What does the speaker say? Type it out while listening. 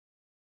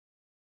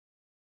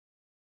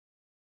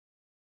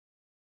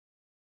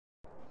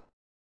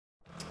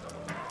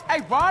Hey,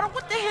 Ryder,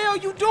 what the hell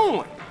you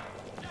doing?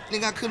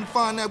 Nigga, I couldn't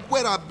find that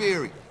wet I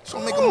buried, so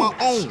I'm making my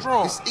own.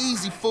 Strong. It's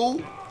easy, fool.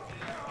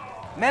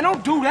 Man,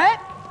 don't do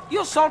that.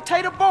 You'll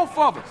saute the both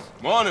of us.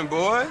 Morning,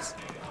 boys.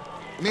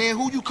 Man,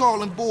 who you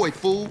calling boy,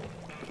 fool?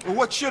 Well,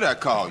 what should I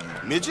call you,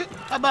 midget?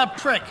 How about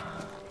prick?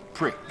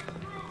 Prick.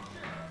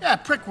 Yeah,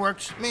 prick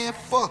works. Man,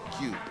 fuck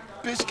you.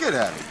 Bitch, get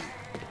out of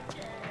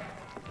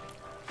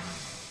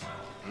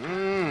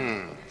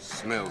here.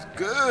 Smells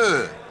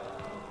good.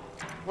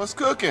 What's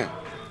cooking?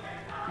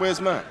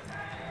 Where's mine?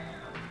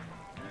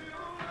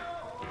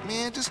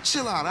 Man, just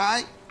chill out, all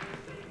right?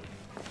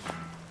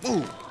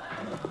 Move.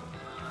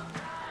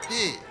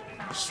 Yeah,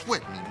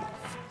 sweat me.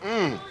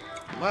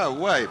 My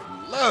wife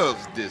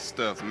loves this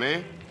stuff,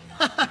 man.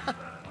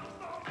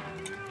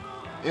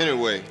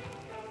 Anyway,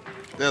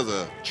 there's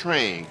a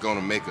train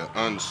gonna make an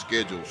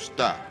unscheduled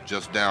stop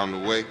just down the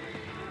way.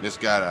 It's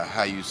got a,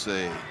 how you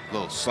say,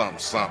 little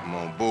something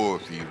on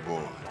board for you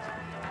boys.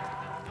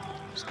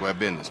 Square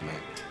business, man.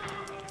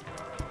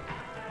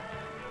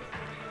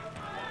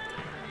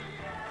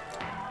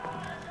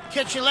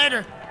 Catch you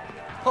later,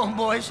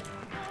 homeboys.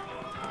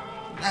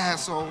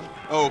 Asshole.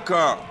 Oh,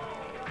 Carl,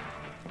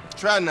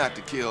 try not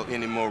to kill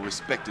any more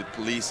respected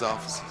police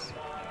officers.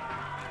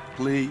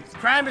 Please.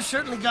 Crime has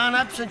certainly gone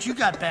up since you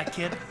got back,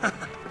 kid.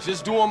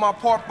 Just doing my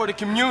part for the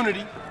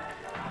community.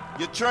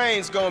 Your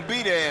train's gonna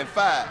be there in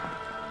 5.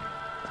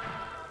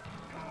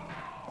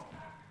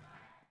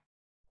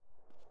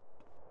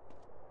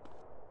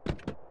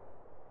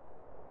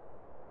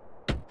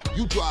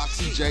 You drive,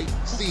 CJ,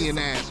 seeing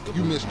ass.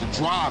 You missed the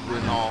driver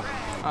and all.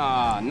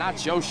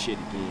 Not your shit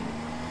again.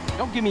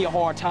 Don't give me a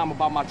hard time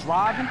about my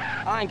driving.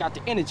 I ain't got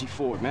the energy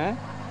for it, man.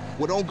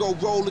 Well, don't go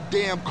roll the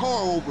damn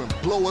car over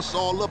and blow us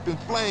all up in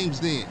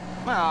flames then.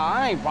 Nah,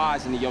 I ain't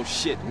rising to your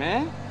shit,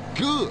 man.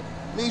 Good.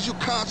 Means you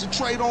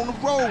concentrate on the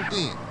road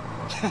then.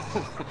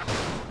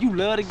 You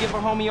love to give a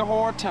homie a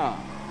hard time.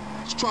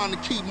 Just trying to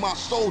keep my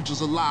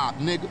soldiers alive,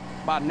 nigga.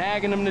 By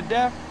nagging them to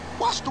death?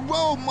 Watch the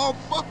road,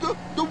 motherfucker.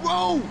 The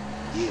road.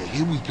 Yeah,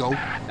 here we go.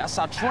 That's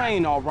our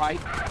train, all right.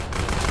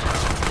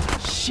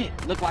 Shit,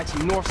 look like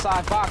some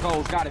Northside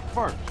Vagos got it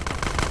first.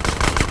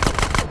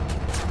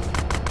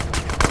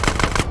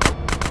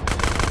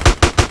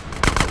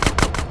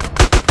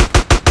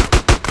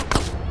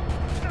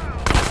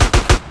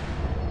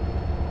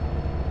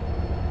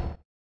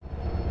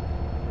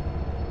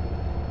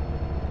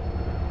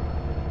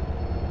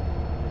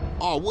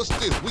 Oh, what's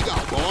this? We got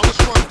ballers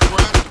trying to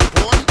crash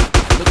the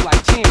party? Look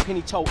like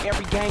Tenpenny told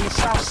every gang in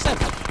South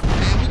Central.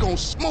 Man, we gonna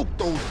smoke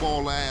those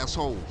baller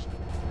assholes.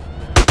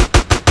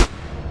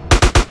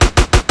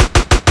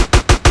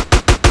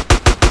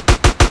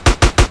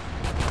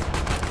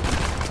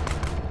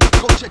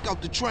 Go check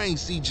out the train,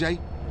 CJ.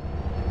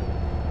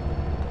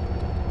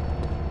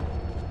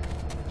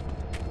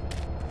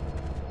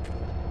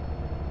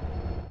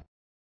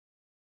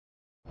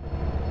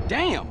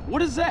 Damn,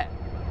 what is that?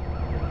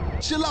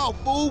 Chill out,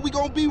 fool. We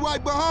gonna be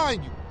right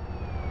behind you.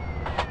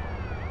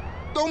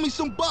 Throw me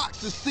some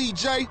boxes,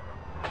 CJ.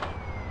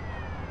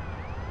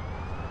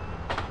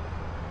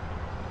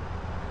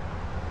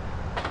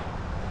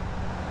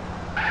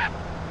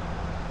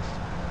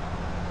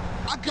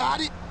 I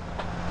got it.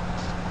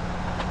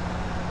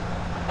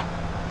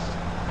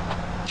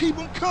 Keep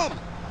them coming.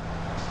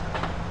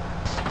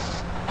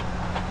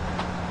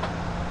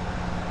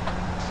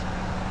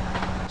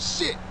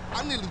 Shit,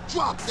 I nearly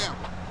dropped that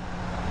one.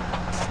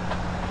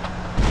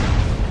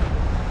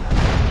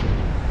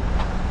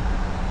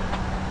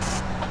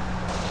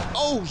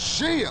 Oh,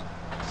 yeah.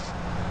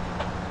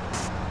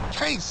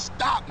 Can't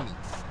stop me.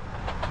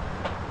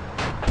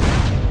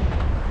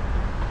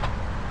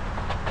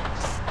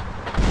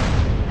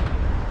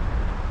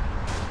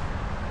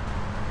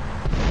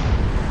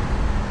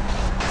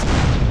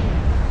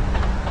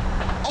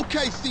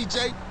 Okay,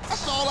 CJ,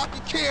 that's all I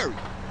can carry.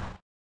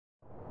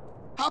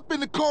 Hop in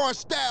the car and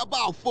stab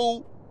out,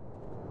 fool.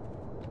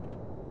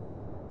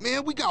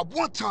 Man, we got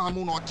one time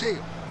on our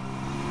tail.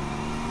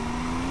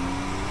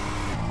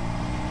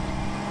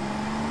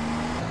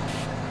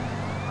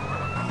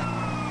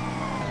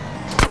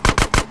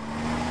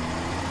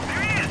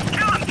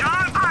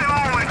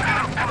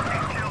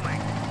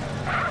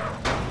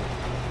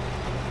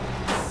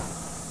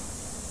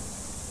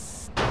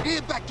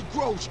 Head back to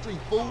Grove Street,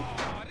 fool.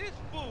 Oh, this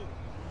fool.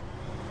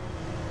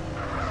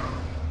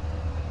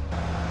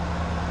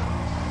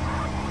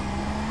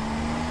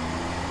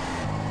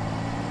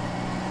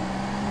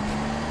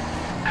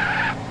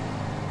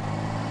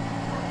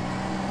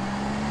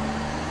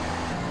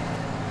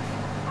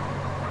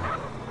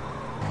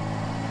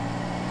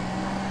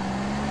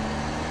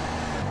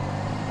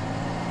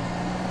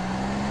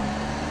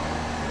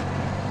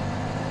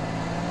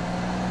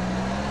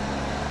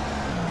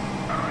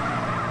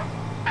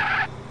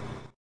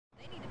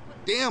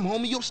 Damn,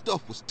 homie, your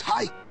stuff was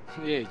tight.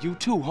 Yeah, you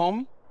too,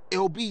 homie.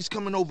 LB's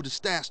coming over to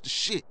stash the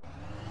shit.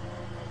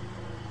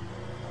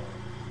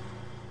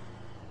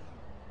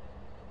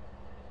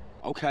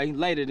 Okay,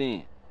 later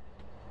then.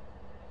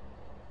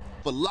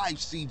 For life,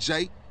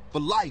 CJ. For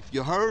life,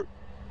 you heard?